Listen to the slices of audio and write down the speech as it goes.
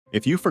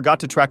If you forgot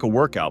to track a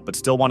workout but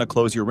still want to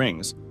close your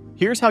rings,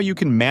 here's how you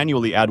can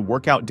manually add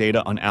workout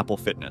data on Apple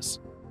Fitness.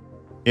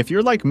 If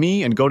you're like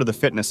me and go to the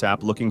Fitness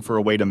app looking for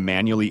a way to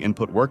manually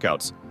input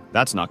workouts,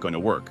 that's not going to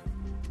work.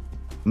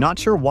 Not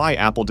sure why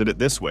Apple did it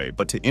this way,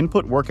 but to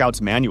input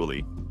workouts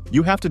manually,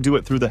 you have to do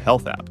it through the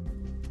Health app.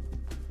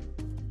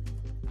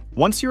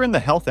 Once you're in the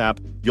Health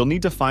app, you'll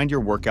need to find your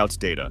workouts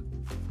data.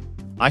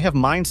 I have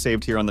mine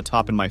saved here on the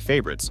top in my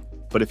favorites,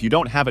 but if you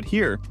don't have it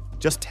here,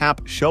 just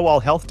tap Show All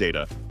Health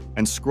Data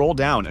and scroll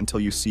down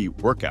until you see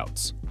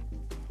Workouts.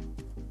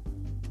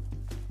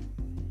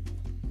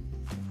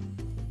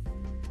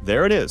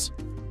 There it is.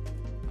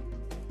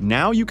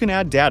 Now you can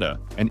add data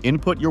and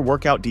input your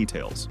workout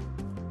details.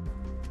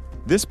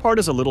 This part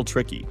is a little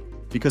tricky,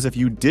 because if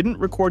you didn't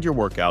record your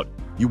workout,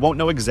 you won't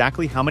know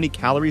exactly how many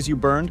calories you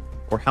burned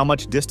or how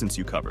much distance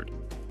you covered.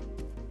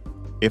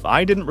 If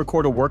I didn't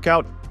record a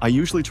workout, I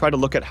usually try to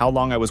look at how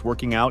long I was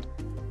working out,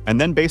 and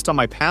then based on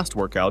my past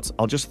workouts,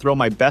 I'll just throw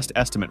my best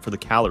estimate for the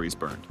calories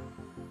burned.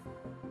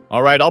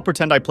 Alright, I'll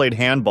pretend I played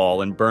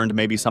handball and burned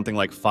maybe something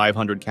like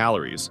 500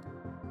 calories.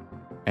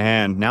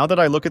 And now that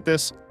I look at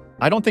this,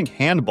 I don't think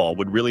handball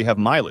would really have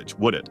mileage,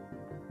 would it?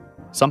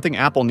 Something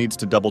Apple needs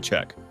to double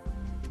check.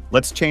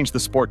 Let's change the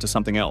sport to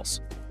something else.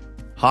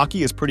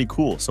 Hockey is pretty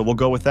cool, so we'll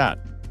go with that.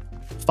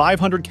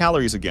 500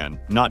 calories again,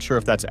 not sure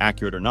if that's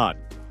accurate or not,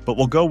 but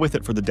we'll go with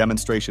it for the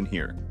demonstration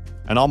here,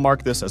 and I'll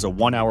mark this as a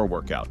 1-hour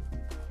workout.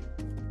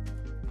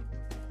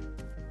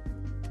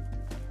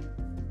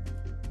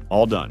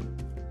 All done.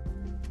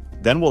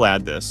 Then we'll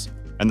add this,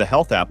 and the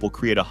Health app will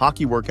create a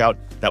hockey workout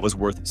that was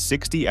worth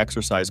 60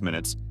 exercise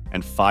minutes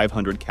and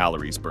 500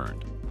 calories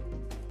burned.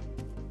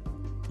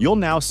 You'll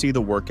now see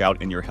the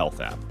workout in your Health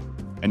app,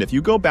 and if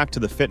you go back to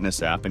the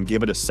Fitness app and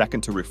give it a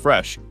second to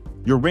refresh,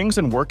 your rings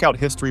and workout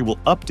history will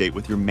update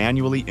with your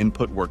manually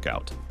input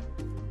workout.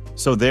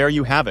 So there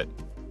you have it.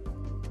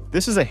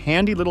 This is a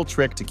handy little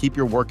trick to keep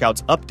your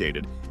workouts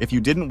updated if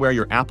you didn't wear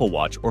your Apple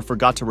Watch or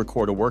forgot to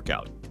record a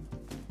workout.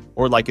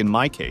 Or like in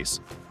my case,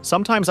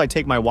 sometimes I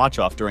take my watch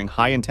off during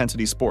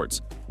high-intensity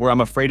sports where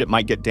I'm afraid it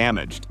might get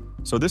damaged,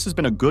 so this has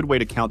been a good way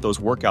to count those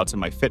workouts in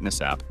my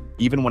Fitness app,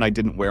 even when I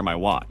didn't wear my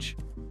watch.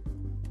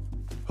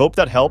 Hope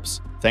that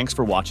helps, thanks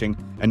for watching,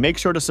 and make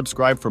sure to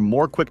subscribe for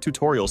more quick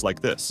tutorials like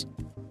this.